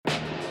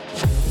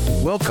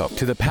Welcome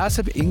to the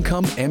Passive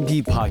Income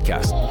MD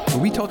podcast, where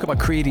we talk about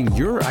creating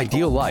your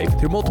ideal life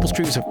through multiple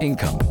streams of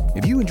income.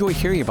 If you enjoy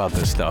hearing about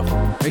this stuff,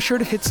 make sure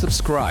to hit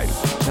subscribe.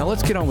 Now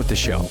let's get on with the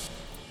show.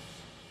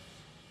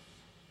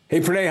 Hey,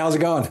 Pranay, how's it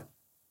going?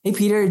 Hey,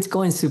 Peter, it's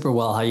going super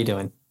well. How you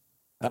doing?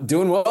 I'm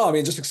doing well. I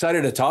mean, just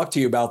excited to talk to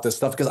you about this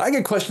stuff because I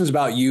get questions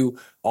about you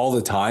all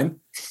the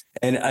time.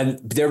 And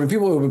there have been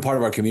people who have been part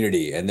of our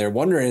community and they're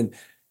wondering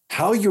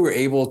how you were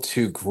able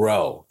to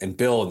grow and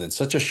build in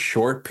such a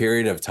short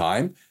period of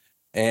time.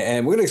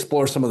 And we're going to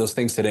explore some of those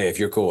things today if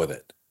you're cool with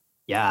it.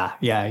 Yeah.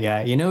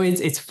 You know,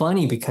 it's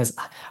funny because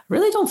I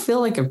really don't feel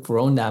like I've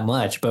grown that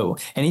much,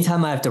 but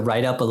anytime I have to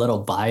write up a little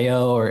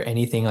bio or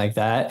anything like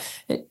that,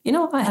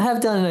 I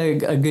have done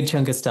a good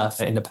chunk of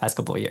stuff in the past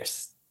couple of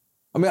years.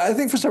 I mean, I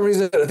think for some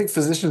reason, I think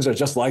physicians are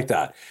just like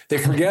that. They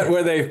forget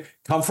where they've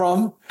come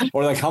from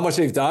or like how much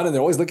they've done, and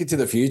they're always looking to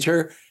the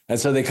future. And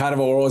so they kind of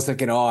are always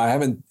thinking, oh, I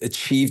haven't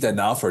achieved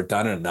enough or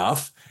done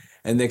enough.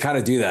 And they kind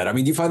of do that. I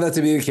mean, do you find that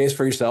to be the case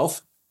for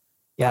yourself?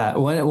 Yeah,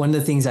 one of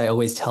the things I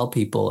always tell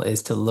people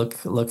is to look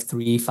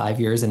 3-5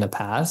 years in the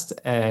past,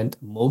 and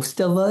most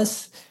of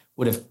us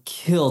would have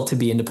killed to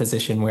be in the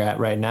position we're at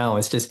right now.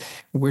 It's just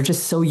we're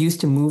just so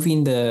used to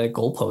moving the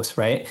goalposts,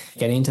 right?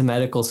 Getting into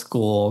medical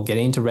school,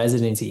 getting into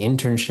residency,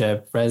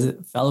 internship,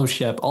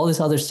 fellowship, all this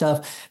other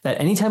stuff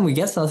that anytime we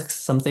get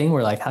something,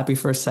 we're like happy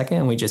for a second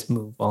and we just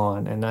move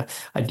on. And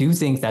I do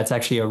think that's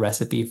actually a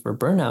recipe for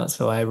burnout.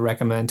 So I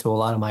recommend to a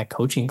lot of my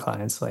coaching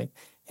clients, like,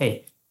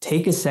 hey,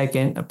 take a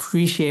second,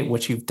 appreciate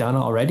what you've done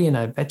already, and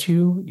I bet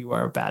you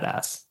are a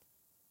badass.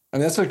 I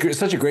mean, that's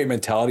such a great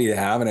mentality to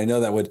have. And I know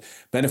that would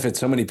benefit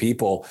so many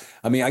people.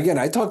 I mean, again,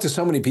 I talk to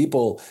so many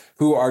people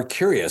who are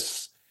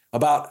curious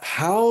about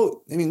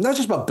how, I mean, not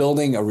just about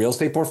building a real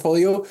estate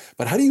portfolio,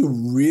 but how do you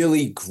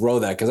really grow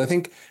that? Because I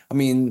think, I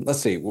mean, let's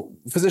see,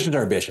 physicians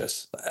are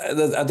ambitious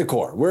at the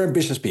core. We're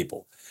ambitious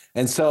people.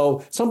 And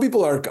so some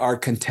people are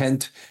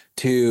content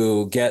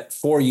to get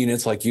 4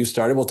 units like you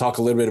started. We'll talk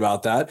a little bit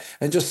about that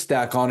and just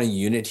stack on a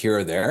unit here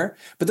or there.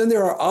 But then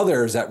there are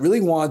others that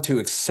really want to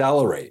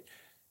accelerate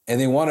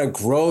and they want to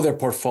grow their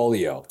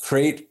portfolio,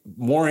 create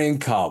more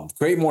income,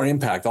 create more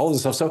impact, all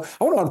this stuff. So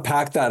I want to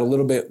unpack that a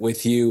little bit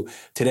with you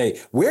today.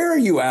 Where are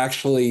you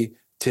actually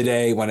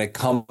today when it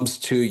comes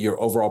to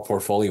your overall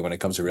portfolio, when it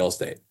comes to real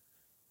estate?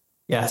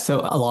 Yeah.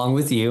 So along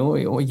with you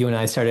and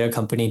I started a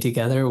company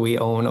together. We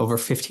own over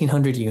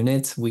 1,500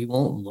 units. We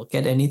won't look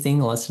at anything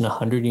less than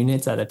 100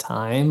 units at a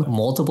time.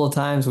 Multiple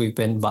times we've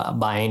been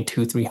buying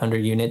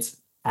 200-300 units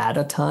at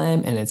a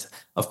time. And it's,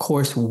 of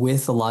course,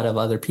 with a lot of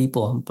other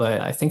people. But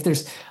I think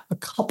there's a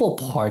couple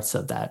parts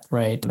of that,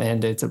 right?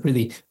 And it's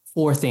really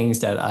 4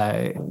 things that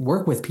I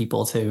work with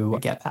people to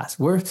get past.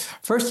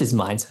 First is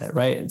mindset,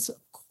 right? It's of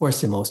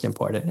course the most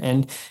important.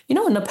 And,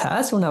 in the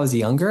past, when I was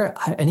younger,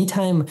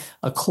 anytime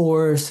a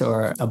course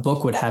or a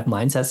book would have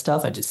mindset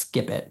stuff, I just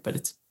skip it. But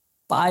it's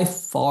by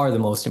far the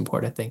most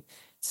important thing,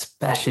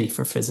 especially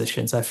for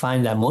physicians. I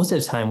find that most of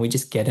the time we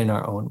just get in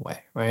our own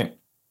way, right?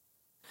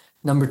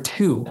 Number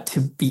 2,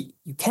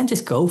 you can't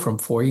just go from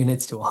 4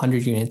 units to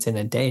 100 units in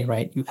a day,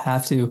 right? You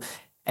have to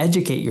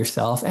educate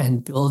yourself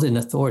and build an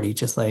authority,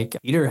 just like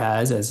Peter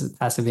has as a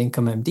passive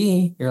income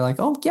MD. You're like,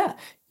 oh yeah,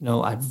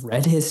 I've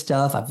read his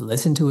stuff. I've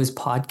listened to his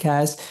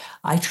podcast.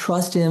 I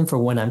trust him for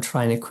when I'm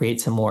trying to create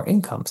some more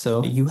income.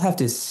 So you have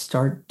to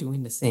start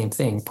doing the same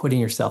thing, putting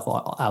yourself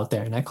out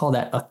there. And I call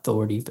that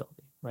authority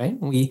building, right?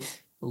 We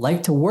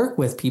like to work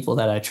with people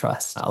that I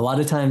trust. A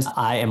lot of times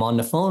I am on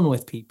the phone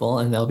with people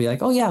and they'll be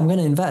like, oh yeah, I'm going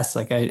to invest.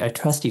 Like, I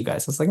trust you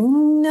guys. It's like,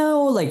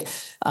 no, like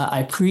I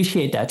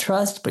appreciate that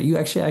trust, but you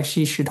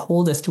actually should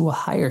hold us to a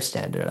higher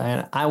standard.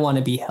 And I want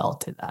to be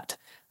held to that.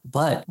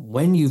 But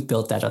when you've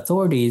built that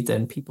authority,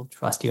 then people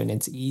trust you and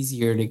it's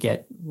easier to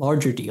get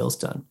larger deals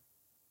done.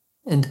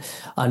 And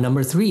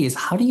number 3 is,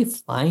 how do you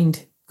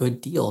find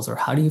good deals, or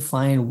how do you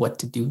find what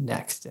to do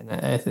next?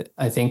 And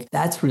I think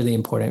that's really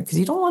important because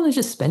you don't want to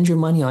just spend your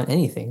money on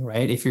anything,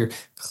 right? If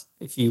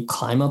you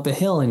climb up a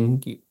hill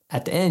and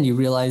at the end you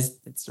realize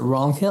it's the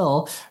wrong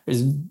hill,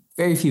 there's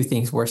very few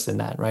things worse than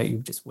that, right?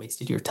 You've just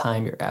wasted your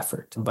time, your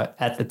effort. But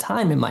at the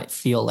time, it might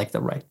feel like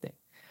the right thing.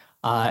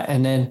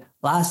 And then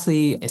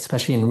lastly,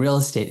 especially in real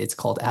estate, it's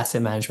called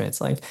asset management.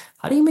 It's like,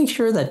 how do you make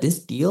sure that this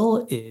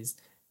deal is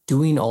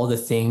doing all the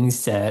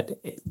things that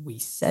we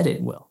said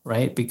it will,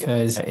 right?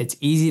 Because it's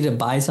easy to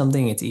buy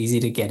something, it's easy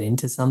to get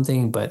into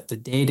something, but the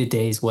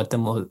day-to-day is what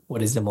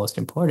is the most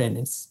important,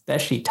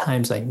 especially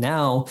times like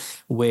now,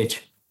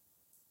 which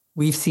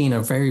we've seen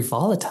are very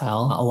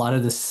volatile. A lot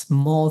of the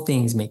small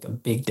things make a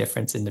big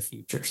difference in the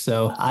future.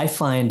 So I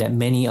find that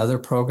many other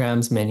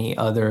programs, many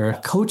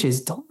other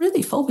coaches don't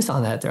really focus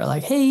on that. They're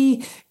like,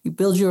 hey, you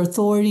build your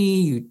authority,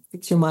 you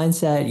fix your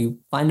mindset, you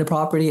find a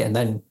property, and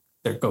then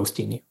they're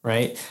ghosting you,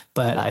 right?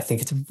 But I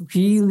think it's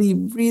really,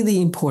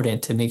 really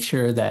important to make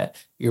sure that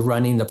you're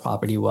running the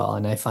property well.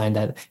 And I find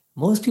that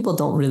most people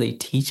don't really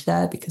teach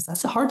that because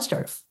that's the hard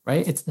stuff,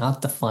 right? It's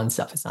not the fun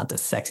stuff. It's not the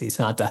sexy. It's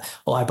not the,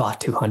 oh, I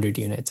bought 200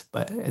 units,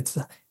 but it's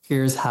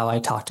here's how I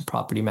talk to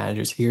property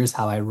managers. Here's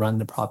how I run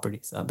the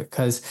properties.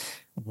 Because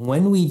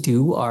when we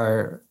do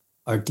our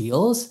our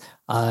deals,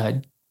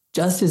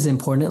 just as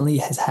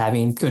importantly as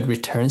having good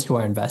returns to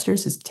our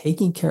investors is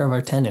taking care of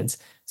our tenants.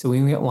 So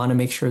we want to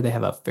make sure they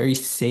have a very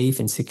safe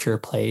and secure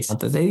place that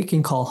they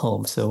can call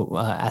home. So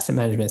asset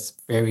management is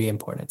very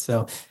important.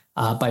 So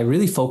by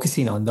really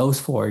focusing on those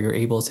four, you're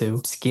able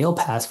to scale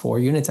past 4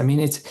 units. I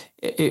mean,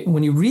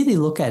 when you really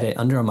look at it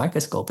under a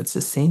microscope, it's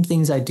the same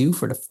things I do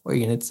for the 4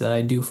 units that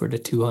I do for the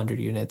 200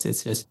 units.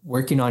 It's just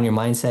working on your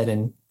mindset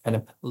and kind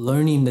of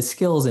learning the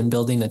skills and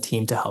building a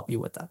team to help you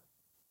with that.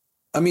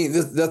 I mean,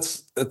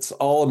 that's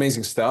all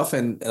amazing stuff.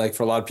 And like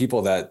for a lot of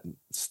people that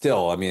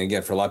still, I mean,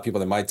 again, for a lot of people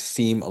that might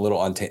seem a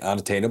little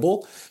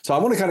unattainable. So I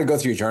want to kind of go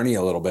through your journey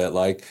a little bit.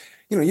 Like,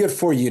 you know, you had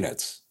 4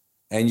 units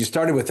and you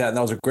started with that, and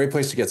that was a great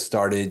place to get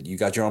started. You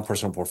got your own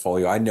personal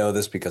portfolio. I know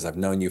this because I've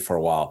known you for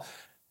a while.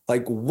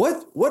 Like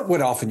what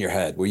went off in your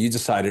head where you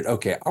decided,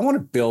 okay, I want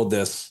to build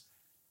this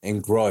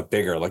and grow it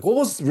bigger? Like what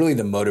was really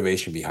the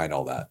motivation behind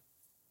all that?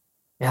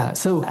 Yeah.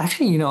 So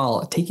actually, you know,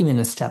 I'll take even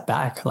a step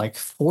back, like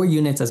 4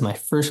 units as my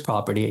first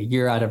property, a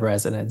year out of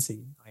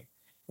residency. Like,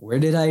 where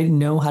did I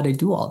know how to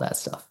do all that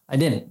stuff? I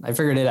didn't. I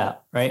figured it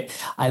out, right?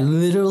 I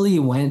literally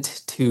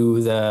went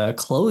to the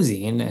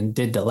closing and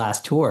did the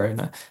last tour.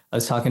 And I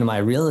was talking to my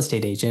real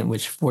estate agent,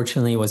 which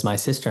fortunately was my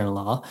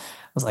sister-in-law.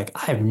 I was like,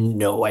 I have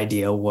no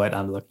idea what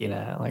I'm looking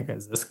at. Like,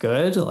 is this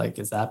good? Like,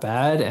 is that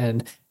bad?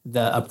 And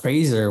the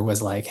appraiser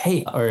was like,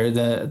 hey, or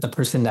the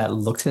person that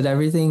looks at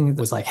everything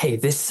was like, hey,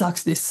 this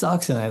sucks, this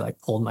sucks. And I like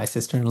pulled my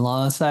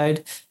sister-in-law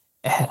aside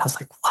and I was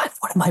like,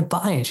 what am I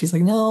buying? She's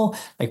like, no,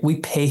 like we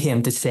pay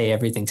him to say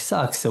everything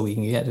sucks so we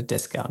can get a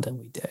discount. And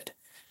we did.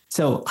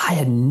 So I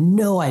had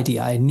no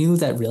idea. I knew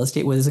that real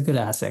estate was a good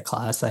asset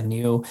class. I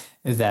knew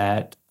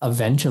that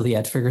eventually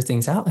I'd figure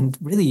things out. And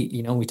really,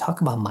 you know, we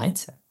talk about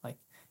mindset, like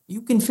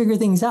you can figure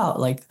things out.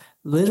 Like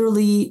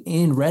literally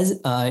in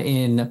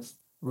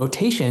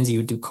rotations, you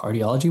would do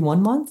cardiology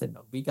 1 month and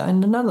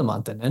OB-GYN another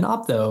month and then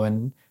ophtho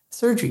and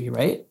surgery,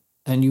 right?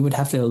 And you would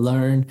have to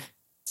learn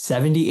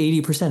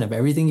 70-80% of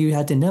everything you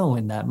had to know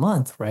in that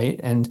month, right?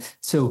 And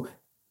so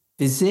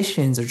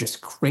physicians are just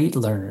great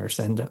learners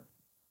and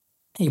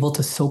able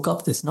to soak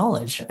up this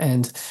knowledge.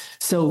 And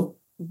so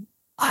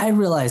I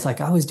realized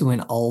like I was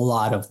doing a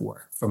lot of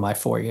work for my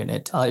 4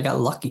 unit. I got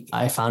lucky.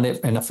 I found it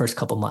in the first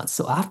couple months.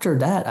 So after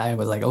that, I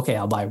was like, okay,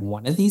 I'll buy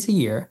 1 of these a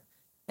year.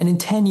 And in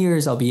 10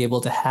 years, I'll be able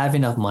to have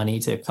enough money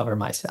to cover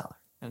my salary.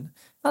 And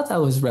I thought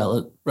that was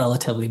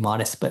relatively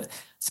modest, but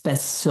spent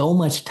so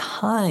much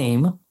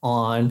time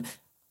on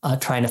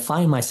trying to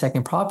find my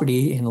second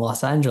property in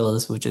Los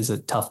Angeles, which is a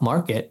tough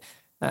market.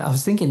 I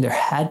was thinking there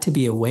had to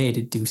be a way to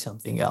do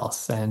something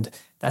else. And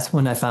that's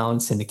when I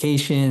found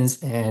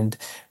syndications and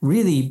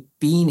really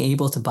being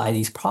able to buy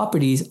these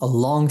properties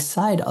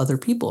alongside other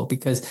people.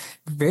 Because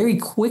very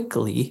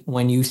quickly,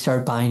 when you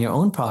start buying your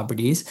own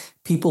properties,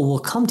 people will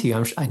come to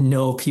you. I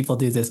know people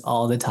do this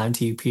all the time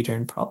to you, Peter,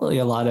 and probably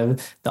a lot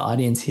of the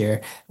audience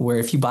here, where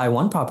if you buy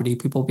one property,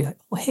 people will be like,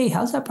 oh, hey,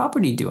 how's that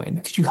property doing?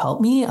 Could you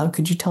help me?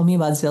 Could you tell me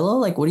about Zillow?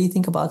 Like, what do you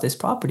think about this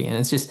property? And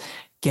it's just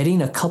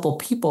getting a couple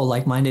people,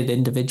 like-minded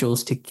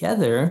individuals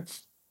together,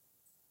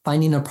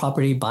 finding a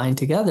property, buying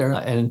together.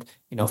 And,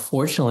 you know,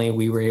 fortunately,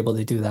 we were able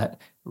to do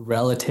that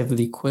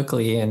relatively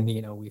quickly. And,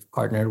 you know, we've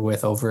partnered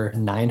with over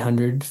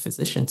 900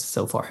 physicians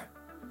so far.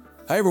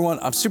 Hi, everyone.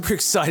 I'm super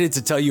excited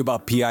to tell you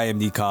about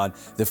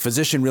PIMDCon, the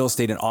Physician Real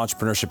Estate and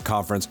Entrepreneurship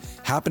Conference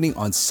happening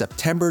on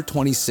September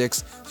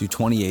 26th through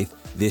 28th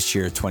this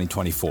year,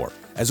 2024.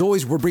 As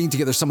always, we're bringing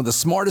together some of the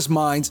smartest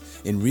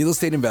minds in real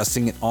estate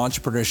investing and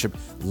entrepreneurship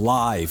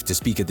live to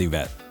speak at the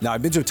event. Now,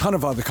 I've been to a ton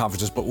of other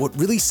conferences, but what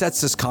really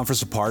sets this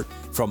conference apart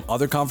from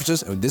other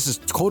conferences, and this is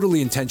totally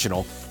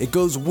intentional, it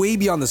goes way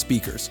beyond the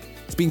speakers.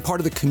 It's being part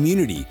of the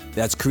community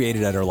that's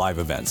created at our live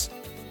events.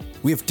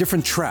 We have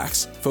different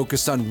tracks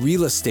focused on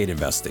real estate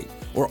investing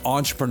or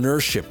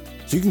entrepreneurship,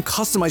 so you can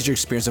customize your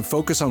experience and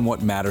focus on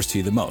what matters to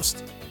you the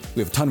most.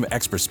 We have a ton of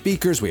expert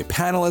speakers, we have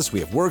panelists, we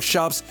have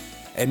workshops,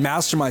 and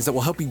masterminds that will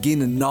help you gain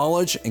the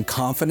knowledge and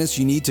confidence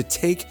you need to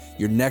take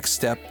your next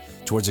step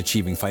towards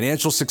achieving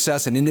financial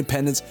success and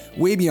independence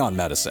way beyond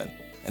medicine.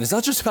 And it's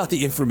not just about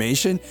the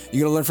information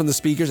you're gonna learn from the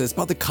speakers, it's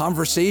about the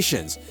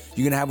conversations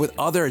you're gonna have with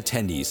other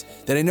attendees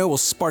that I know will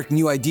spark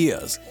new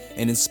ideas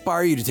and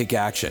inspire you to take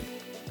action.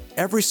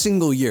 Every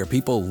single year,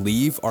 people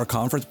leave our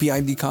conference,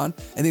 PIMDCon,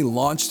 and they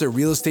launch their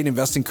real estate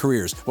investing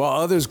careers, while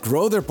others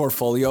grow their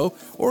portfolio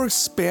or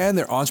expand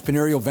their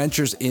entrepreneurial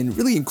ventures in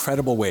really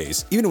incredible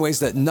ways, even in ways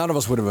that none of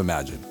us would have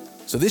imagined.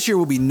 So this year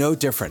will be no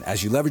different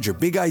as you leverage your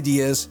big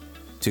ideas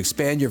to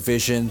expand your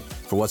vision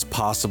for what's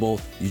possible.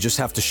 You just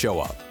have to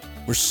show up.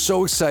 We're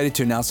so excited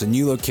to announce a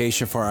new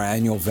location for our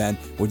annual event.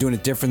 We're doing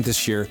it different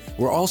this year.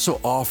 We're also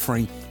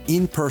offering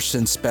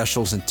in-person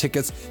specials and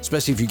tickets,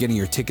 especially if you're getting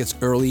your tickets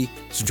early.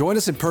 So join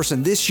us in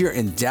person this year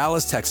in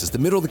Dallas, Texas, the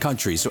middle of the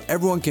country, so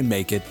everyone can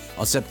make it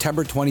on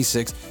September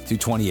 26th through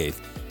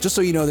 28th. Just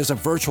so you know, there's a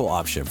virtual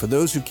option for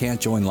those who can't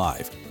join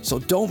live. So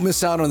don't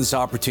miss out on this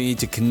opportunity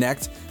to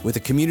connect with a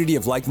community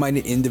of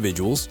like-minded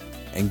individuals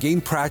and gain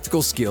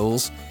practical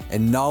skills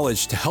and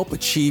knowledge to help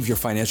achieve your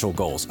financial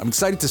goals. I'm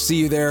excited to see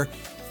you there.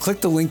 Click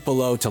the link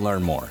below to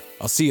learn more.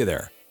 I'll see you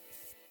there.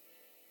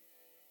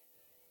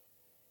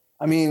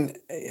 I mean,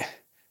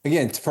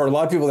 again, for a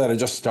lot of people that are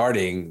just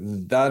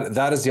starting,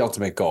 that is the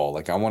ultimate goal.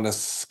 Like, I want to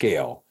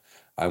scale,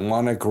 I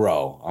want to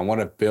grow, I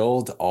want to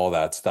build all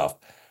that stuff.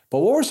 But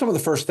what were some of the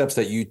first steps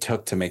that you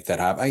took to make that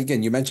happen?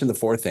 Again, you mentioned the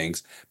 4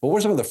 things, but what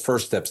were some of the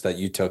first steps that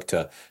you took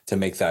to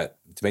make that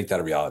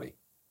a reality?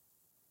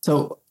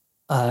 So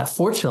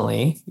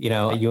fortunately,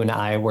 you and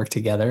I work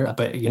together,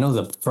 but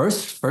the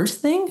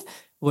first thing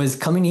was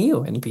coming to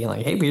you and being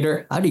like, hey,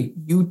 Peter, how do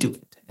you do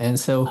it? And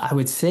so I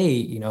would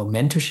say,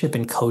 mentorship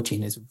and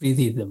coaching is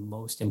really the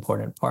most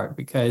important part,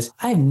 because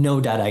I have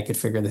no doubt I could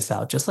figure this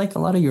out, just like a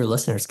lot of your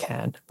listeners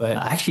can. But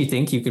I actually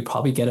think you could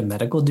probably get a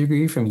medical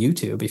degree from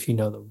YouTube if you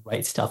know the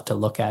right stuff to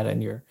look at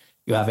and you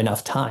have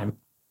enough time.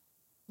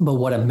 But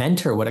what a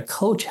mentor, what a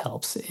coach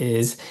helps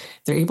is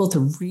they're able to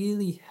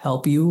really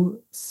help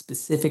you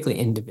specifically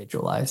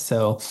individualize.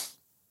 So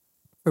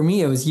for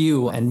me, it was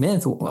you and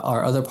Myth,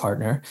 our other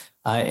partner.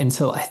 And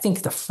so I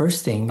think the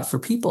first thing for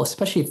people,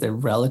 especially if they're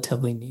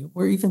relatively new,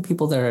 or even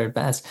people that are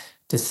advanced,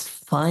 to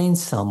find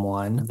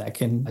someone that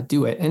can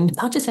do it. And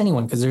not just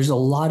anyone, because there's a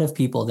lot of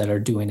people that are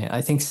doing it.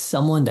 I think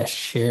someone that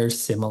shares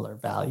similar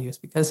values,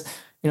 because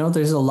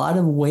there's a lot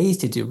of ways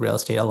to do real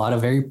estate, a lot of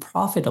very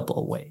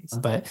profitable ways,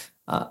 but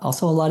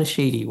also a lot of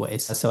shady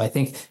ways. So I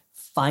think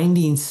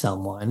finding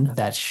someone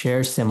that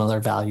shares similar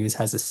values,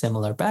 has a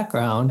similar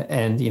background.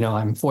 And,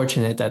 I'm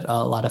fortunate that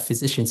a lot of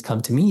physicians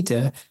come to me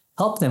to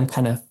help them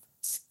kind of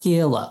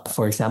scale up.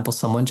 For example,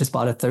 someone just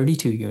bought a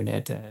 32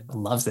 unit and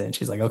loves it. And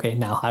she's like, okay,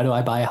 now how do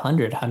I buy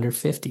 100,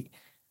 150?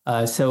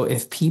 So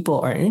if people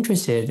are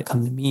interested,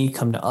 come to me,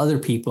 come to other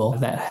people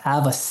that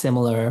have a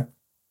similar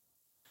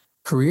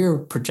career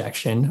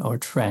projection or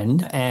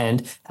trend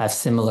and have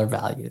similar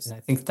values. And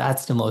I think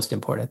that's the most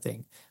important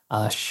thing.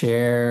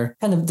 Share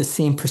kind of the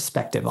same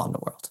perspective on the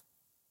world.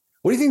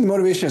 What do you think the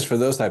motivation is for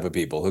those type of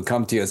people who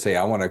come to you and say,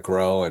 I want to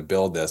grow and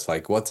build this?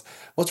 Like, what's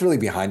really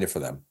behind it for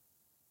them?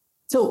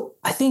 So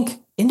I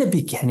think in the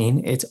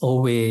beginning, it's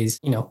always,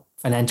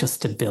 financial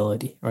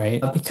stability,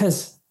 right?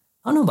 Because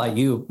I don't know about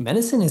you,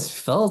 medicine is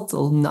felt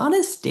not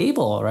as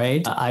stable,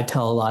 right? I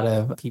tell a lot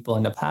of people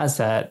in the past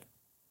that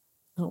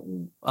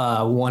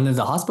one of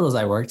the hospitals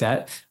I worked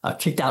at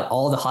kicked out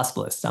all the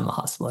hospitalists. I'm a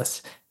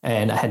hospitalist,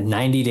 and I had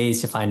 90 days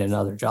to find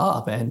another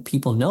job. And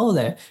people know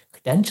that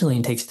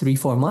credentialing takes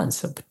 3-4 months.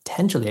 So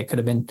potentially it could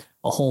have been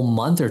a whole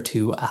month or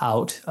 2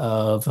 out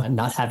of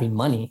not having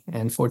money.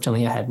 And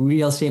fortunately, I had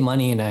real estate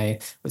money and I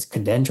was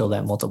credentialed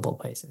at multiple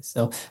places.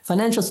 So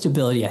financial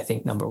stability, I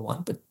think, number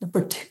 1. But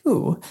number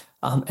 2,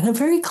 and a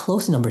very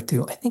close number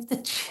 2, I think the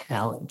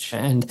challenge.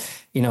 And,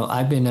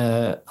 I've been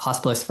a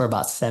hospitalist for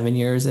about 7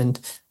 years, and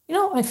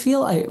I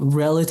feel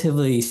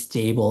relatively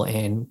stable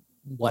in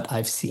what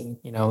I've seen.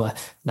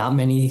 Not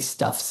many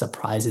stuff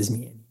surprises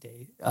me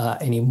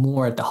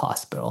anymore at the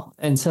hospital.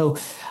 And so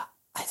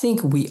I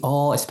think we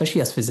all,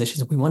 especially as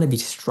physicians, we want to be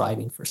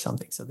striving for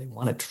something. So they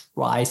want to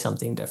try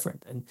something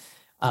different.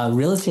 And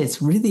real estate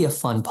is really a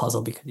fun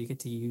puzzle, because you get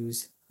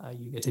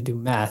to do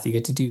math, you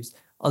get to do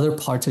other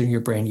parts of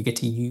your brain, you get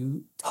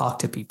to talk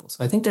to people.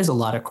 So I think there's a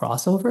lot of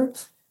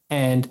crossover.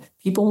 And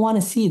people want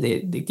to see,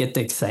 they get the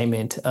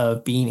excitement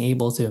of being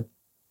able to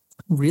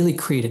really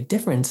create a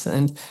difference.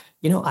 And,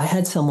 I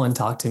had someone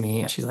talk to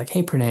me. She's like,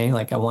 hey, Pranay,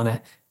 like, I want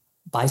to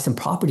buy some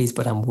properties,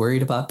 but I'm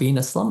worried about being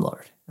a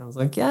slumlord. And I was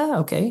like, yeah,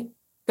 okay,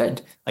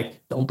 good.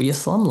 Like, don't be a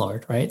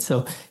slumlord, right?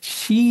 So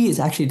she is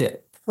actually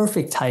the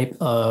perfect type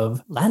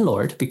of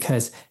landlord,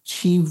 because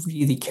she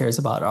really cares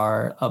about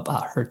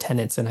her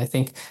tenants. And I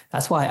think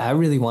that's why I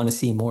really want to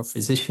see more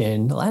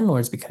physician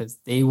landlords, because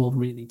they will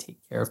really take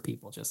care of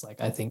people. Just like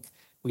I think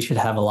we should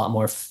have a lot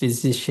more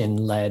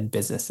physician-led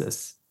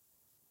businesses.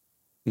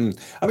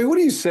 I mean, what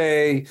do you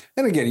say?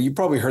 And again, you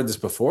probably heard this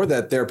before,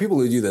 that there are people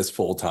who do this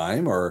full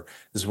time, or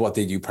this is what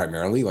they do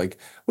primarily. Like,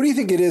 what do you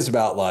think it is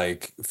about,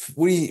 like,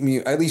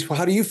 at least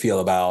how do you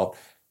feel about,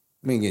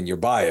 again, you're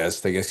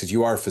biased, I guess, because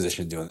you are a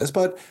physician doing this,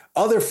 but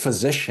other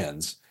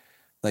physicians,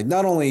 like,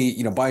 not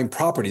only, buying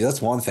property, that's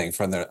one thing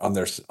on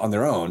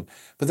their own,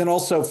 but then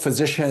also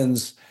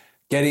physicians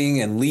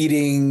getting and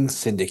leading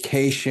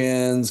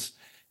syndications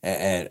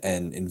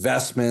and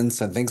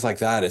investments and things like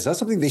that. Is that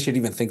something they should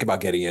even think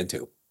about getting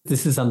into?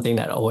 This is something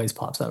that always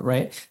pops up,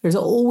 right? There's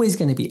always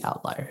going to be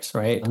outliers,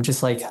 right?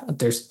 Just like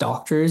there's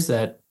doctors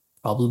that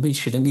probably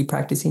shouldn't be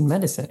practicing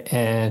medicine.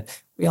 And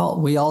we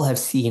all have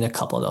seen a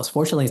couple of those.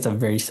 Fortunately, it's a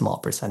very small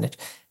percentage.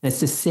 And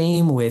it's the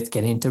same with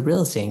getting into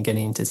real estate and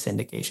getting into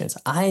syndications.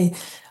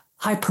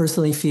 I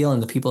personally feel,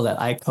 and the people that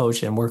I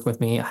coach and work with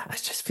me, I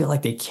just feel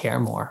like they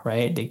care more,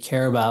 right? They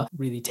care about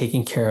really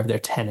taking care of their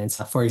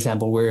tenants. For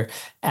example, we're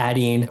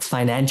adding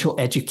financial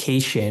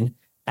education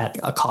at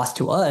a cost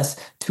to us,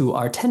 to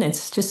our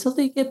tenants, just so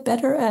they get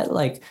better at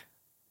like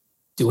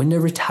doing their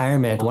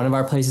retirement. One of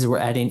our places, we're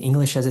adding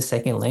English as a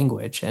second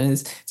language. And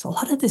it's a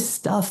lot of this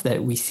stuff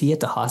that we see at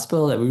the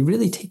hospital that we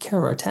really take care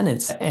of our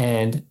tenants.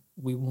 And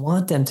we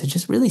want them to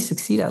just really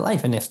succeed at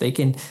life. And if they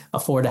can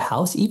afford a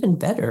house, even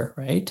better,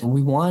 right?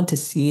 We want to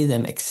see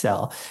them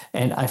excel.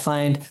 And I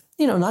find,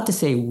 not to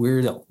say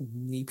we're the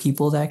only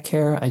people that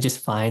care. I just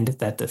find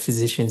that the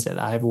physicians that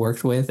I've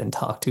worked with and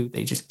talked to,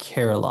 they just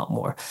care a lot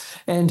more.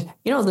 And,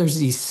 there's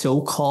these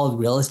so-called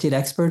real estate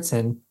experts.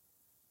 And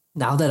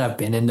now that I've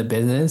been in the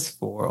business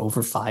for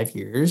over 5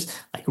 years,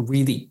 like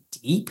really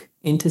deep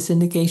into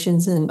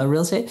syndications and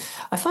real estate,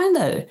 I find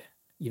that,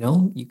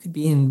 you could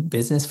be in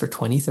business for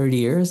 20, 30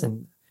 years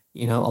and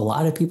a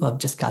lot of people have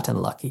just gotten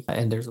lucky.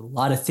 And there's a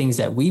lot of things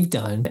that we've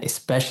done,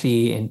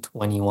 especially in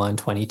 21,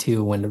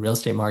 22, when the real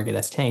estate market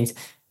has tanked,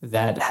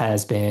 that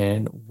has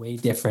been way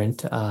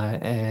different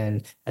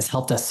and has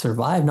helped us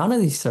survive, not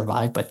only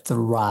survive, but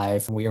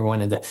thrive. We are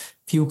one of the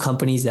few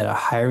companies that are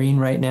hiring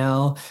right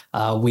now.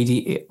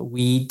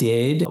 We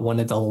did one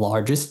of the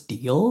largest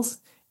deals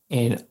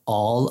in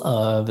all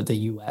of the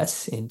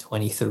US in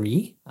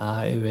 23.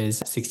 It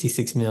was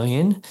 66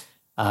 million.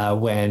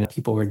 When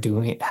people were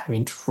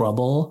having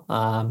trouble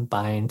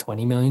buying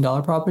 $20 million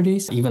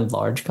properties, even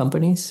large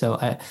companies.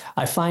 So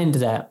I find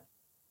that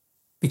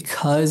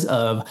because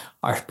of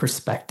our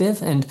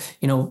perspective, and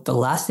the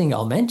last thing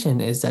I'll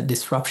mention is that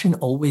disruption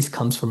always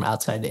comes from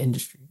outside the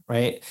industry,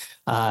 right?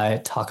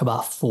 Talk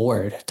about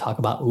Ford, talk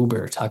about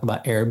Uber, talk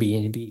about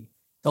Airbnb.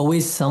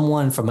 Always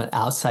someone from an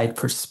outside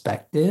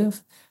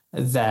perspective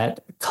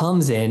that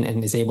comes in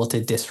and is able to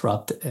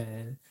disrupt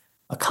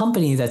a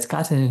company that's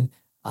gotten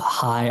a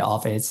high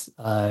of its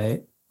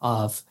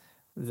of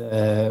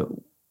the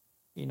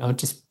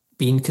just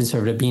being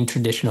conservative, being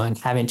traditional, and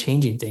haven't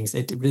changing things.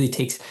 It really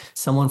takes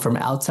someone from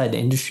outside the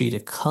industry to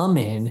come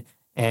in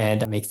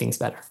and make things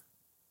better.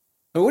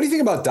 But what do you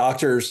think about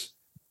doctors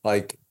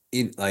like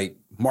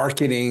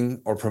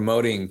marketing or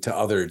promoting to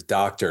other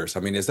doctors? I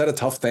mean, is that a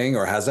tough thing,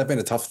 or has that been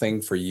a tough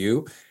thing for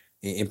you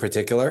in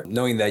particular?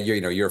 Knowing that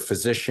you're a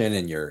physician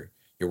and you're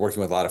working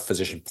with a lot of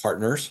physician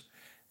partners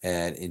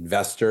and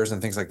investors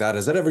and things like that.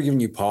 Has that ever given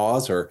you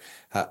pause, or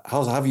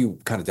how have you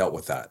kind of dealt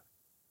with that?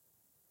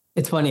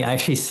 It's funny. I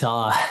actually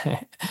saw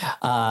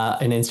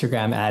an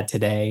Instagram ad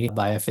today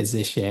by a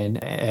physician,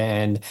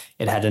 and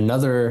it had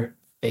another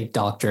fake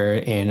doctor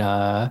in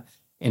a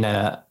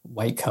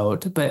white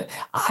coat. But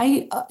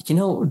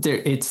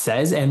it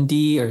says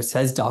MD or it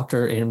says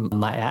doctor in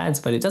my ads,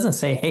 but it doesn't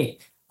say, "Hey,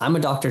 I'm a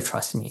doctor,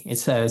 trust me." It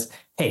says,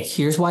 "Hey,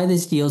 here's why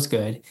this deal's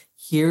good.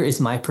 Here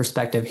is my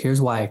perspective. Here's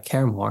why I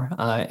care more."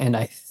 And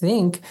I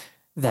think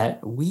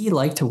that we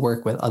like to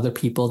work with other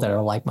people that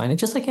are like-minded,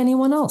 just like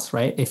anyone else,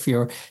 right? If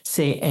you're, if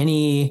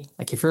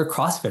you're a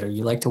CrossFitter,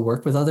 you like to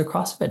work with other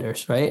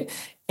CrossFitters, right?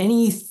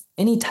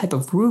 Any type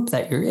of group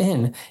that you're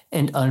in.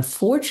 And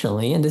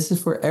unfortunately, and this is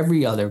for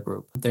every other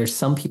group, there's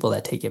some people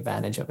that take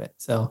advantage of it.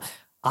 So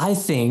I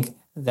think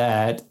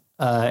that,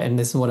 and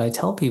this is what I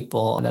tell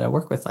people that I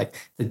work with, like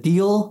the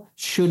deal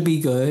should be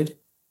good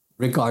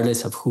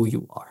regardless of who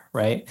you are,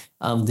 right?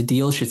 The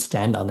deal should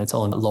stand on its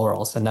own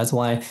laurels. And that's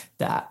why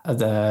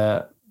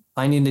the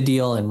finding the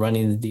deal and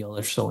running the deal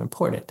are so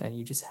important. And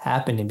you just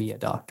happen to be a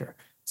doctor.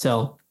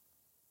 So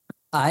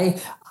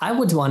I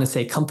would want to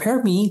say,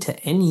 compare me to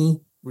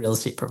any real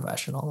estate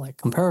professional, like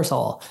compare us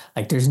all.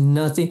 Like there's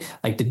nothing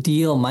like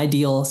my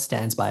deal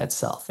stands by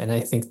itself. And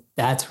I think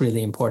that's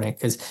really important,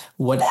 because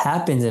what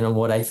happens and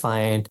what I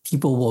find,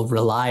 people will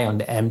rely on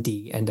the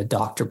MD and the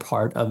doctor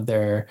part of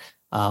their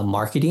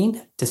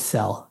marketing to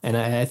sell. And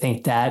I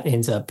think that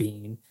ends up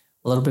being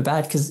a little bit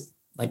bad, because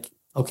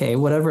okay,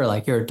 whatever,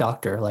 you're a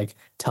doctor,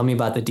 tell me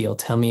about the deal.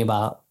 Tell me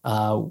about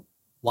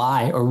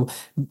why, or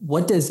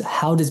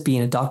how does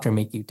being a doctor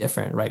make you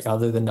different, right?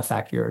 Other than the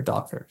fact you're a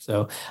doctor.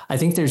 So I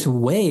think there's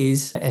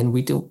ways, and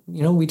we do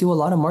a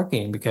lot of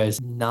marketing because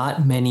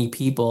not many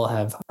people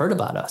have heard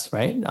about us,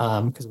 right?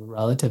 Because we're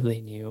relatively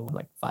new,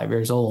 5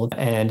 years old.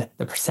 And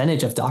the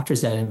percentage of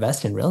doctors that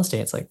invest in real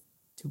estate, it's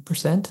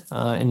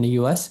 2% in the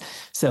US.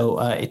 So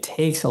it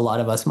takes a lot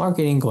of us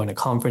marketing, going to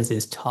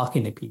conferences,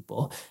 talking to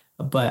people.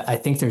 But I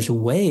think there's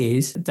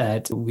ways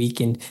that we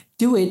can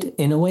do it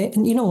in a way.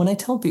 And, when I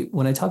talk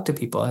to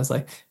people,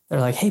 they're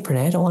like, "Hey,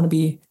 Pranay, I don't want to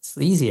be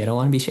sleazy. I don't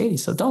want to be shady.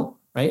 So don't,"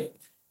 right?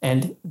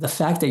 And the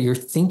fact that you're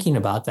thinking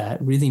about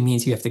that really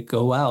means you have to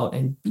go out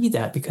and be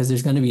that, because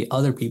there's going to be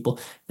other people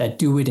that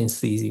do it in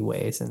sleazy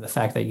ways. And the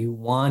fact that you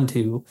want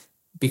to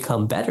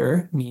become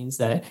better means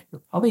that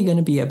you're probably going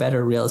to be a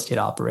better real estate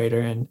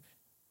operator, and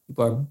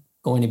people are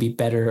going to be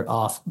better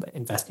off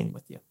investing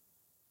with you.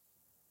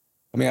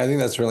 I mean, I think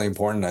that's really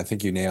important. I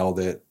think you nailed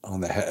it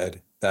on the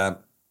head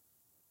that,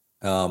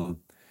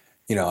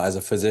 as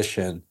a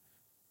physician,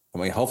 I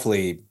mean,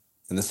 hopefully,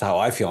 and this is how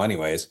I feel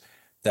anyways,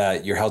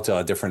 that you're held to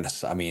a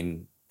different, I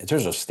mean, in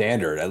terms of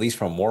standard, at least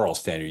from a moral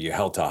standard, you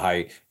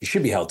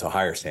should be held to a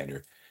higher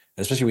standard.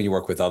 And especially when you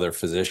work with other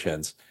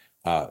physicians,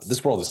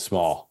 this world is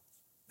small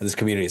and this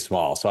community is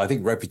small. So I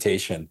think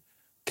reputation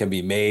can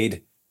be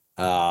made,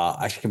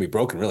 actually can be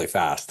broken really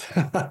fast.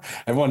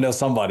 Everyone knows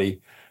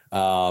somebody.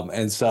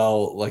 And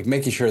so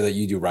making sure that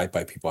you do right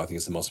by people, I think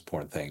is the most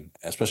important thing,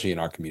 especially in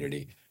our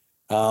community.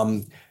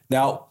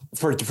 Now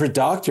for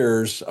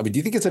doctors, I mean, do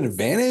you think it's an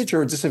advantage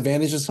or a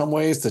disadvantage in some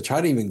ways to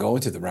try to even go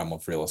into the realm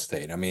of real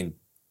estate? I mean,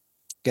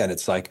 again,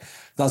 it's not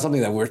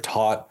something that we're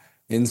taught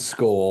in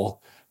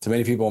school. to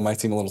many people, it might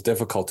seem a little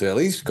difficult to at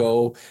least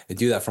go and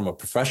do that from a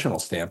professional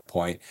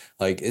standpoint.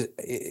 Like,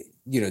 do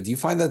you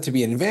find that to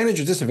be an advantage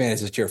or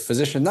disadvantage as you're a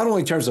physician, not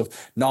only in terms of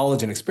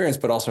knowledge and experience,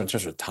 but also in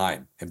terms of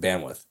time and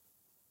bandwidth?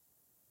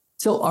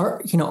 So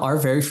our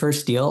very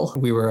first deal,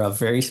 we were a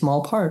very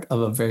small part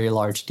of a very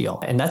large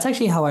deal. And that's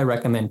actually how I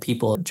recommend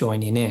people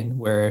joining in,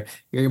 where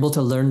you're able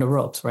to learn the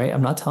ropes, right?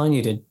 I'm not telling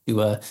you to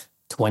do a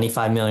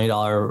 $25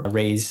 million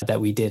raise that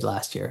we did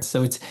last year.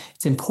 So it's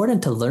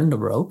important to learn the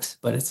ropes,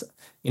 but it's,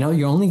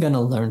 you're only going to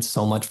learn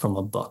so much from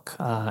a book.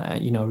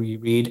 You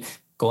read,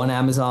 go on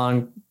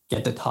Amazon,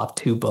 get the top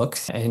 2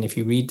 books. And if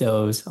you read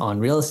those on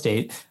real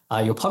estate,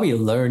 you'll probably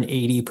learn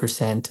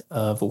 80%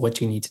 of what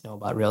you need to know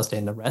about real estate.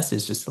 And the rest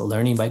is just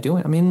learning by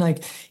doing. I mean,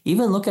 like,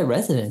 even look at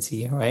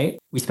residency, right?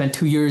 We spent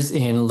 2 years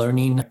in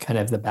learning kind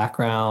of the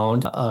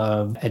background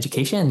of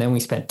education. And then we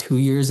spent 2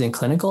 years in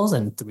clinicals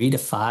and 3 to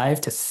 5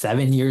 to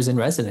 7 years in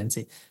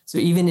residency. So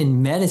even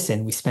in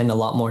medicine, we spend a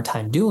lot more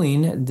time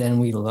doing than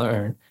we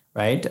learn,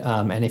 right?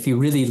 And if you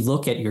really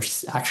look at your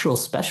actual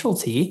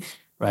specialty,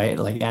 right?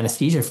 Like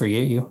anesthesia for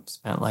you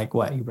spent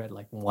you read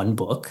like 1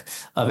 book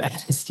of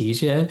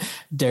anesthesia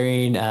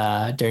during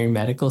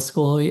medical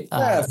school.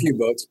 A few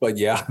books, but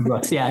yeah.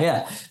 Books,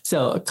 yeah.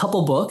 So a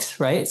couple books,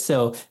 right?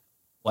 So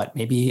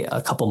maybe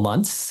a couple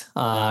months,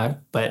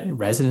 but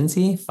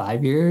residency,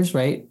 5 years,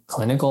 right?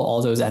 Clinical,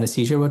 all those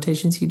anesthesia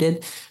rotations you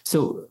did.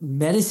 So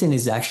medicine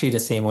is actually the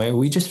same way.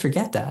 We just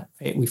forget that,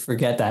 right? We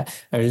forget that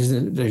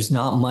there's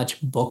not much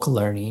book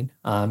learning,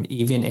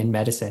 even in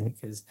medicine,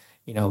 because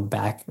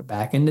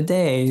back in the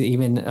day,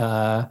 even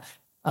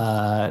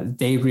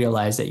they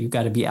realized that you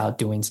got to be out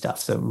doing stuff.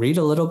 So read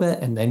a little bit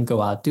and then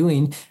go out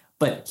doing.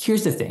 But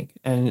here's the thing,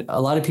 and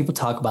a lot of people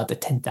talk about the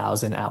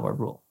 10,000 hour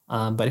rule.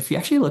 But if you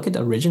actually look at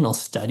the original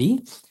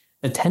study,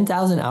 the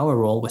 10,000 hour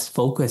rule was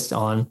focused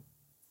on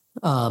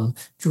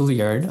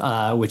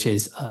Juilliard, which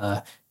is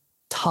a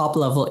top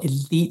level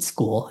elite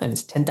school, and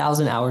it's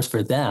 10,000 hours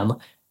for them.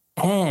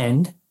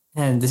 And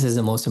this is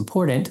the most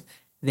important,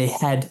 they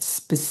had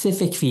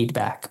specific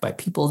feedback by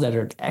people that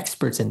are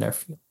experts in their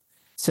field.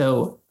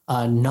 So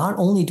not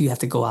only do you have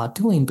to go out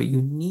doing, but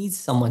you need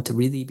someone to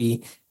really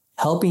be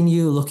helping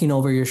you, looking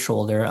over your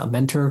shoulder, a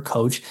mentor or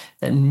coach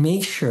that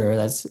makes sure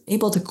that's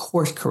able to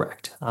course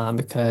correct.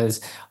 Because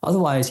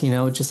otherwise,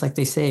 just like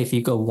they say, if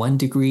you go 1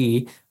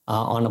 degree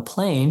on a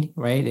plane,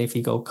 right? If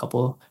you go a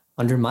couple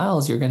 100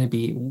 miles, you're going to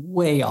be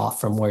way off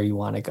from where you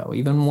want to go,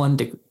 even 1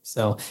 degree.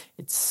 So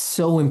it's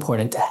so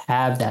important to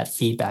have that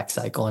feedback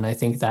cycle. And I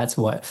think that's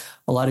what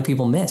a lot of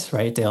people miss,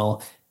 right?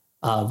 They'll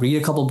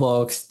read a couple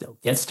books, they'll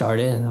get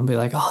started, and they'll be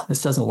like, oh,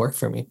 this doesn't work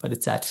for me. But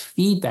it's that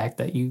feedback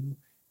that you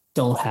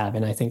don't have.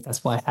 And I think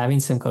that's why having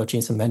some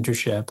coaching, some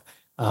mentorship,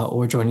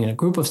 or joining a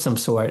group of some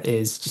sort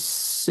is just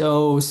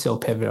so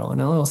pivotal.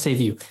 And it'll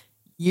save you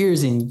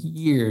years and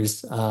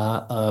years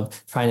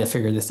of trying to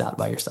figure this out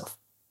by yourself.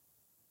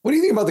 What do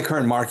you think about the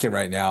current market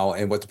right now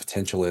and what the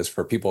potential is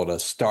for people to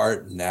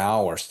start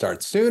now or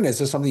start soon? Is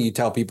this something you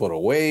tell people to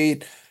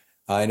wait?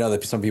 I know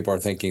that some people are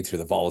thinking through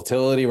the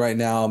volatility right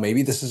now.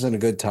 Maybe this isn't a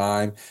good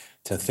time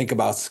to think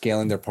about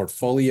scaling their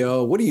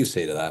portfolio. What do you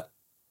say to that?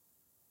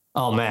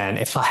 Oh man,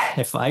 if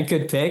I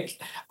could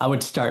pick, I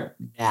would start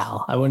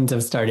now. I wouldn't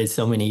have started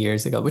so many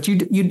years ago. But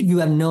you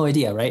have no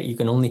idea, right? You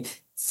can only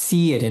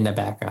see it in the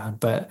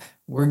background. But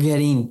we're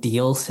getting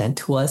deals sent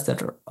to us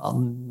that are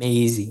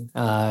amazing,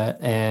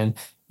 and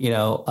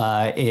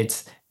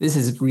this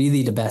is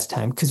really the best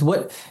time, because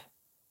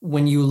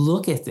when you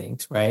look at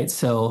things, right?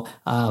 So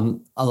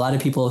a lot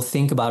of people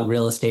think about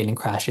real estate and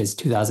crashes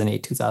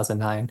 2008,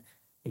 2009.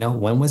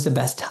 When was the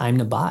best time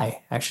to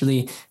buy?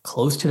 Actually,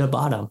 close to the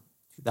bottom.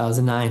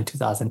 2009,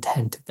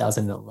 2010,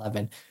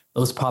 2011.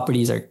 Those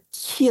properties are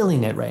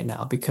killing it right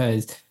now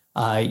because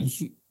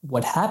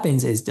what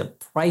happens is the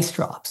price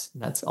drops.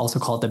 And that's also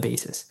called the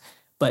basis.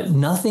 But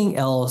nothing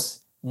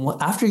else,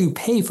 after you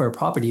pay for a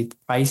property, the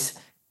price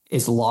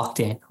is locked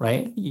in,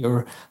 right?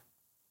 Your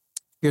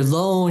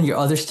loan, your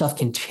other stuff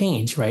can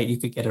change, right? You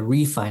could get a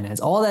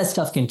refinance. All that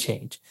stuff can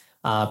change.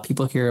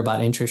 People hear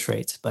about interest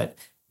rates, but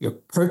your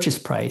purchase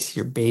price,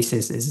 your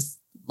basis is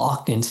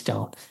locked in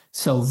stone.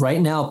 So right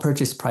now,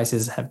 purchase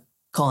prices have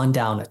gone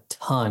down a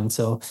ton.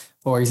 So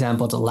for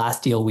example, the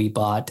last deal we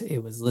bought,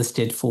 it was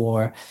listed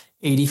for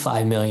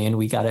 85 million.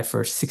 We got it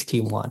for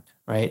 61,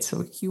 right?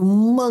 So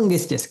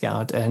humongous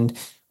discount. And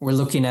we're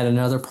looking at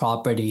another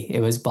property.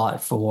 It was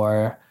bought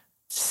for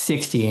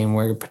 60 and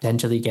we're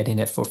potentially getting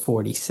it for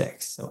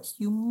 46. So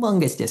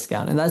humongous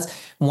discount. And that's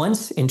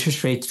once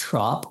interest rates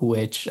drop,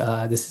 which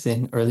this is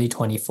in early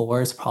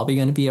 24, it's probably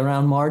going to be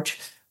around March,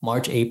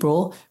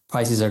 April,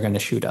 prices are going to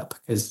shoot up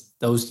because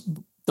those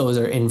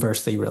are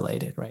inversely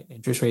related, right?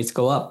 Interest rates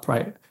go up,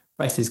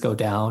 prices go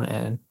down,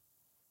 and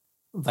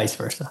vice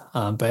versa.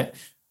 But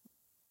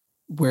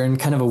we're in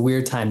kind of a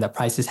weird time that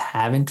prices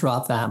haven't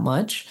dropped that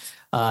much.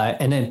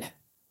 And then,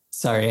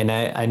 sorry, and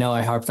I know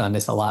I harped on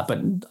this a lot, but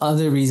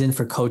other reason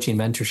for coaching,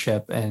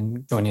 mentorship,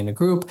 and joining a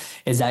group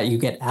is that you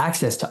get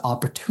access to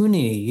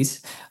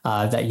opportunities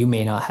that you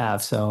may not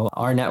have. So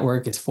our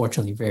network is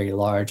fortunately very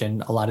large,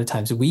 and a lot of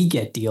times we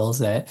get deals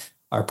that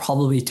are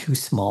probably too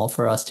small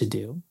for us to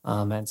do.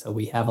 And so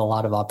we have a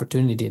lot of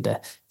opportunity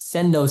to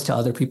send those to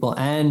other people,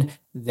 and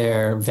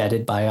they're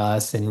vetted by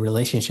us in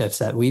relationships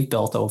that we've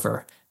built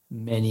over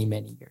many,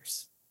 many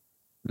years.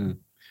 Hmm.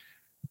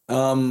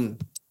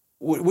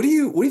 What do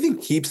you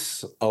think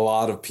keeps a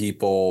lot of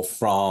people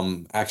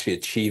from actually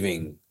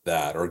achieving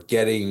that or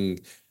getting,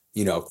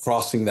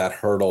 crossing that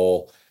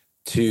hurdle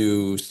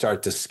to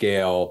start to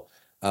scale?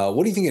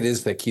 What do you think it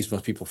is that keeps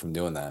most people from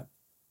doing that?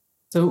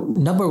 So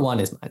number one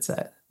is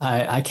mindset.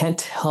 I can't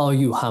tell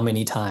you how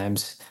many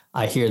times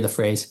I hear the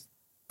phrase,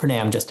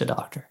 "Pranay, I'm just a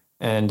doctor."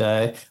 And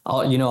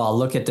I'll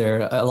look at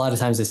a lot of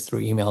times it's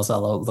through emails.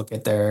 I'll look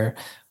at their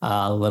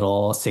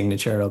little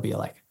signature. It'll be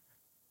like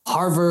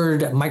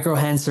Harvard micro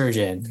hand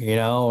surgeon,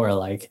 or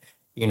like,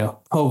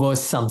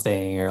 provost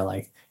something, or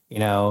like,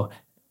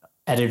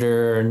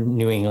 editor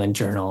New England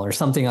Journal or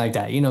something like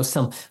that.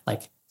 Some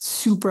like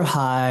super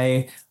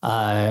high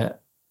uh,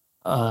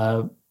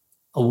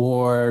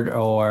 award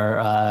or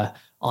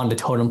on the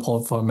totem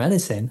pole for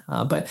medicine.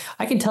 But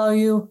I can tell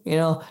you,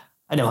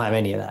 I don't have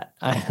any of that.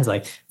 I was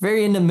like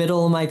very in the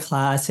middle of my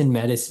class in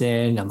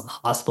medicine. I'm a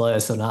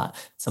hospitalist, so not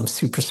some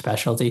super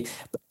specialty.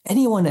 But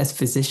anyone as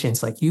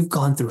physicians, like you've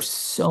gone through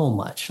so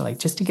much, like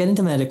just to get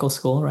into medical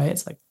school, right?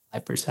 It's like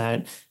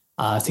 5%.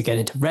 To get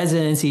into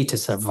residency, to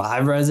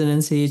survive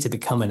residency, to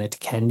become an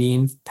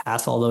attending,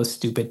 pass all those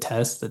stupid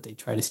tests that they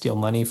try to steal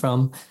money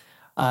from.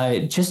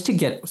 Just to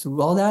get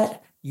through all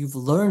that, you've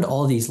learned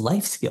all these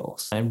life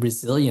skills and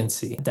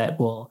resiliency that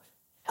will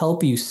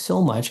help you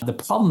so much. The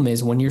problem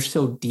is when you're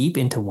so deep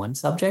into one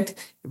subject,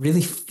 it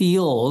really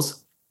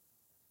feels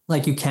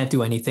like you can't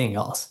do anything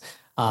else.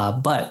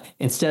 But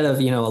instead of,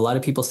 a lot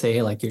of people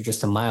say like you're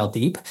just a mile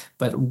deep.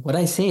 But what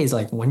I say is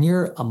like when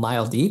you're a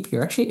mile deep,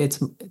 you're actually, it's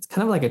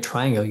kind of like a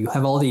triangle. You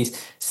have all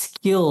these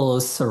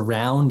skills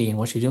surrounding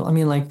what you do. I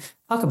mean, like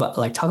talk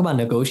about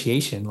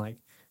negotiation, like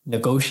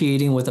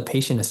negotiating with a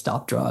patient to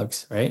stop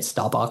drugs, right?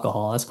 Stop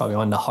alcohol. That's probably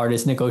one of the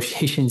hardest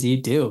negotiations you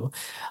do.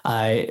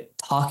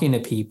 Talking to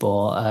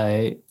people,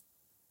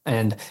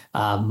 and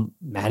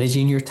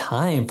managing your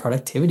time,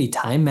 productivity,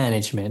 time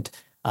management,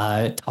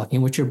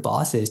 talking with your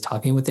bosses,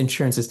 talking with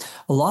insurances.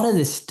 A lot of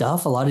this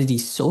stuff, a lot of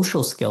these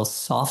social skills,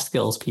 soft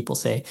skills, people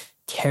say,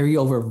 carry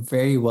over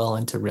very well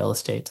into real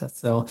estate.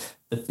 So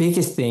the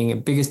biggest thing,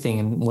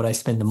 and what I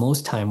spend the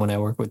most time when I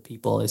work with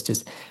people is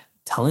just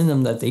telling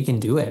them that they can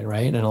do it,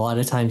 right? And a lot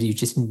of times you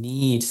just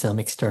need some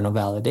external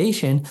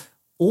validation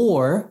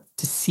or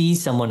to see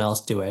someone else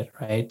do it,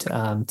 right?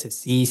 To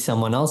see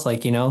someone else,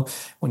 like,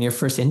 when you're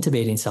first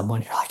intubating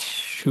someone, you're like,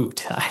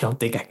 shoot, I don't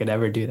think I could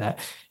ever do that.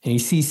 And you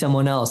see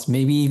someone else,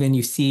 maybe even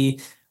you see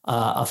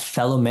a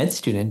fellow med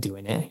student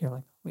doing it. You're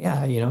like,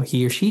 yeah,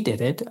 he or she did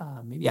it.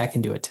 Maybe I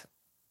can do it too.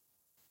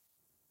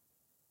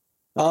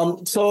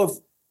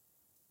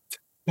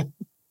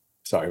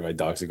 Sorry, my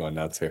dogs are going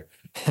nuts here.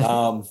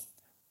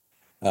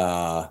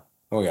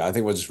 Okay, I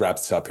think we'll just wrap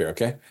this up here,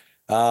 okay?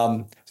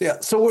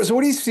 So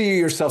what do you see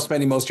yourself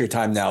spending most of your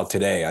time now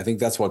today? I think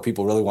that's what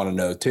people really want to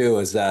know too,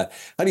 is that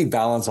how do you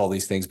balance all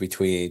these things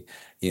between,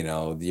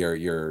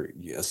 your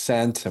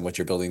ascent and what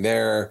you're building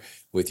there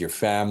with your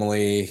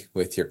family,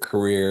 with your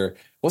career?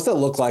 What's that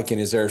look like? And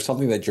is there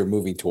something that you're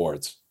moving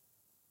towards?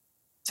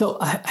 So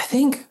I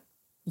think,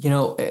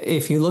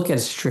 if you look at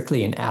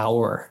strictly an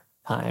hour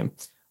time,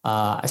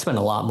 I spend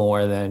a lot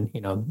more than,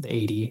 the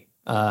 80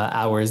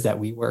 hours that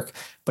we work,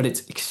 but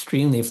it's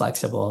extremely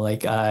flexible.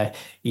 Like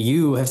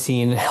you have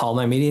seen all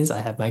my meetings. I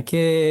have my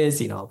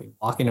kids, I'll be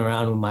walking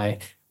around with my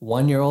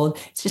 1-year-old.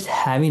 It's just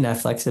having that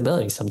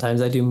flexibility.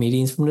 Sometimes I do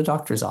meetings from the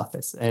doctor's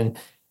office, and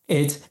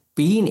it's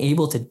being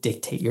able to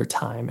dictate your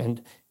time.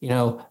 And,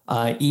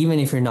 even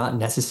if you're not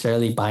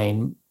necessarily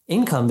buying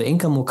income, the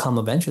income will come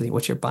eventually.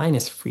 What you're buying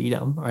is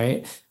freedom,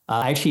 right?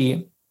 I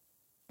actually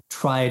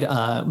tried,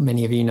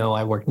 many of you know,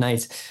 I work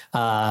nights,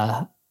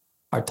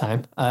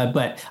 part-time,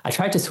 but I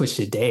tried to switch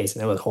to days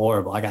and it was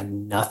horrible. I got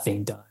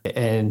nothing done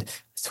and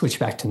switch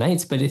back to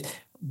nights. But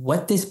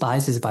what this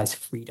buys is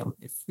freedom,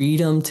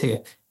 freedom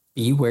to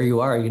be where you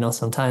are.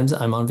 Sometimes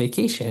I'm on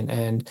vacation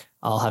and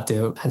I'll have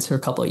to answer a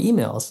couple of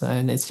emails,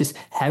 and it's just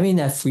having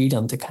that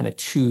freedom to kind of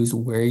choose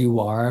where you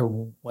are,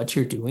 what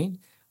you're doing.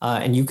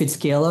 And you could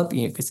scale up,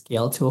 you could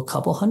scale to a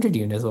couple hundred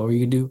units, or you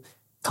could do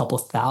a couple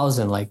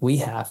thousand like we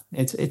have.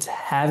 It's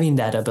having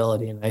that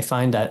ability. And I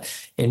find that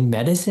in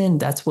medicine,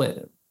 that's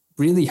what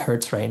really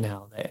hurts right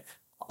now, that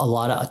a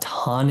lot of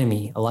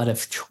autonomy, a lot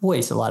of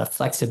choice, a lot of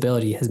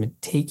flexibility has been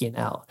taken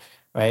out,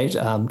 right?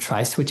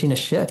 Try switching a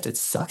shift. It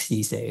sucks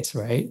these days,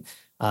 right?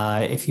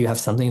 If you have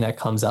something that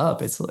comes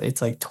up, it's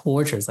like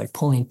torture. It's like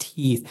pulling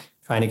teeth,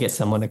 trying to get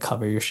someone to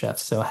cover your shift.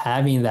 So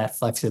having that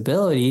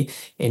flexibility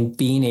and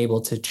being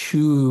able to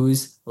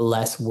choose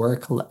less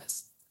work,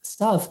 less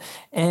stuff,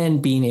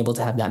 and being able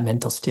to have that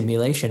mental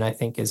stimulation, I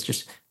think is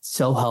just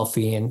so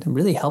healthy and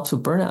really helps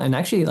with burnout. And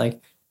actually,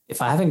 like,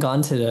 if I haven't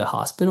gone to the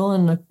hospital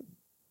in a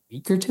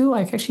week or two,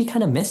 I actually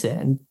kind of miss it.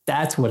 And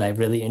that's what I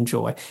really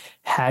enjoy,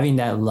 having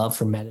that love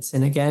for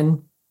medicine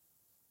again.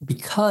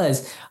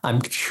 because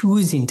I'm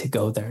choosing to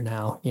go there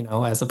now,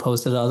 as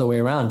opposed to the other way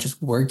around,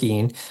 just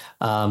working.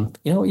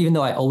 Even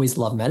though I always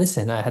loved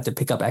medicine, I had to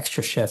pick up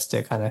extra shifts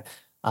to kind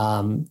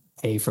of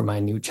pay for my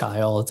new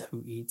child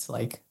who eats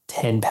like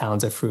 10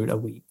 pounds of fruit a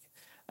week.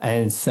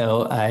 And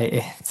so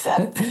it's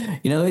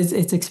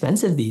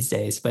expensive these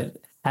days, but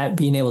at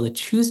being able to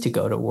choose to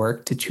go to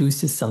work, to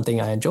choose to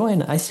something I enjoy,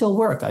 and I still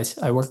work.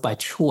 I work by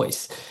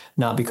choice,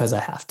 not because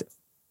I have to.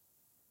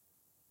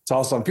 It's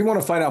awesome. If people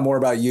want to find out more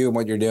about you and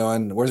what you're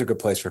doing, where's a good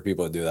place for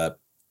people to do that?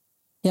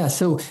 Yeah,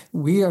 so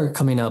we are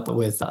coming up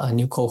with a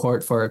new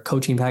cohort for a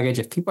coaching package.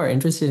 If people are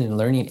interested in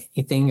learning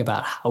anything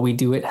about how we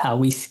do it, how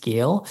we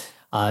scale,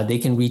 they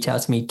can reach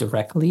out to me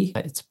directly.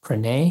 It's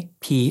Pranay,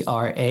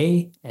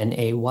 Pranay,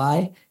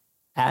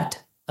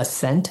 at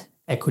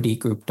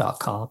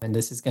AscentEquityGroup.com. And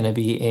this is going to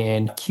be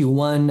in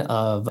Q1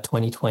 of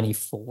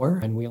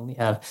 2024. And we only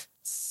have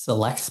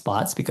select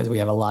spots because we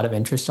have a lot of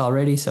interest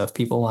already. So if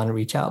people want to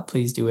reach out,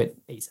 please do it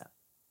ASAP.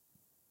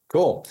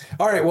 Cool.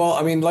 All right. Well,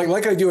 I mean,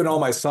 like I do in all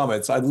my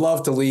summits, I'd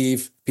love to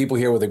leave people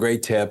here with a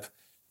great tip.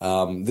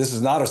 This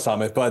is not a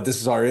summit, but this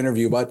is our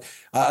interview. But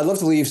I'd love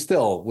to leave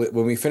still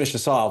when we finish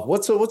this off.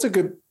 What's a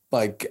good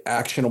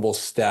actionable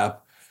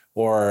step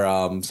or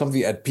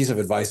a piece of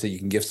advice that you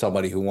can give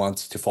somebody who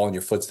wants to follow in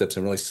your footsteps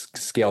and really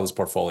scale this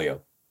portfolio?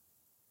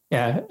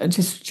 Yeah,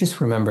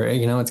 just remember,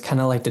 it's kind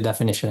of like the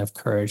definition of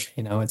courage.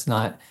 It's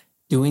not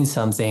doing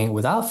something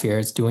without fear,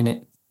 it's doing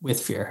it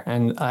with fear.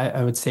 And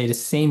I would say the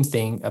same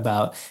thing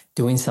about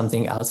doing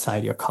something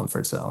outside your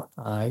comfort zone.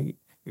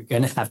 You're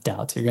going to have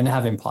doubts. You're going to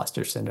have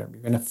imposter syndrome.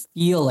 You're going to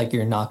feel like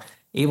you're not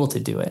able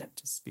to do it.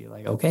 Just be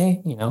like, okay,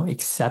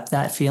 accept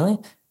that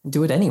feeling and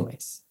do it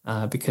anyways,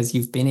 because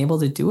you've been able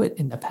to do it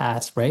in the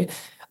past, right?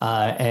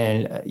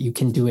 And you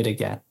can do it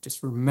again.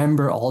 Just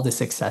remember all the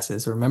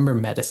successes. Remember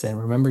medicine.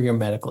 Remember your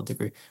medical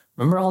degree.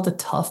 Remember all the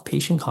tough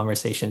patient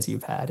conversations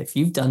you've had. If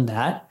you've done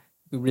that,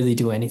 you really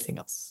do anything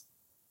else.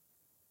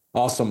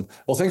 Awesome.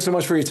 Well, thanks so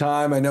much for your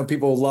time. I know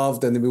people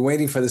loved and they've been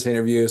waiting for this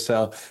interview.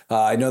 So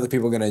I know that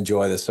people are going to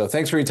enjoy this. So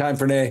thanks for your time,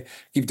 Pranay.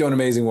 Keep doing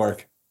amazing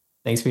work.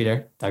 Thanks,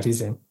 Peter. Talk to you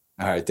soon.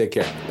 All right. Take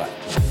care. Bye.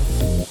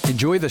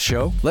 Enjoy the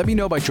show? Let me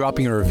know by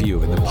dropping a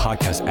review in the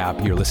podcast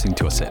app you're listening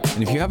to us in.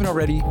 And if you haven't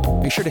already,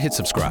 make sure to hit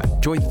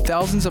subscribe. Join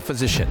thousands of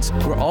physicians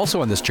who are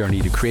also on this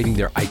journey to creating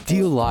their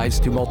ideal lives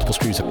through multiple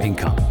streams of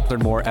income. Learn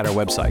more at our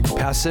website,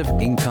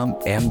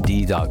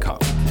 PassiveIncomeMD.com.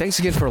 Thanks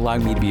again for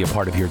allowing me to be a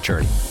part of your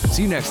journey.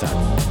 See you next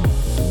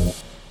time.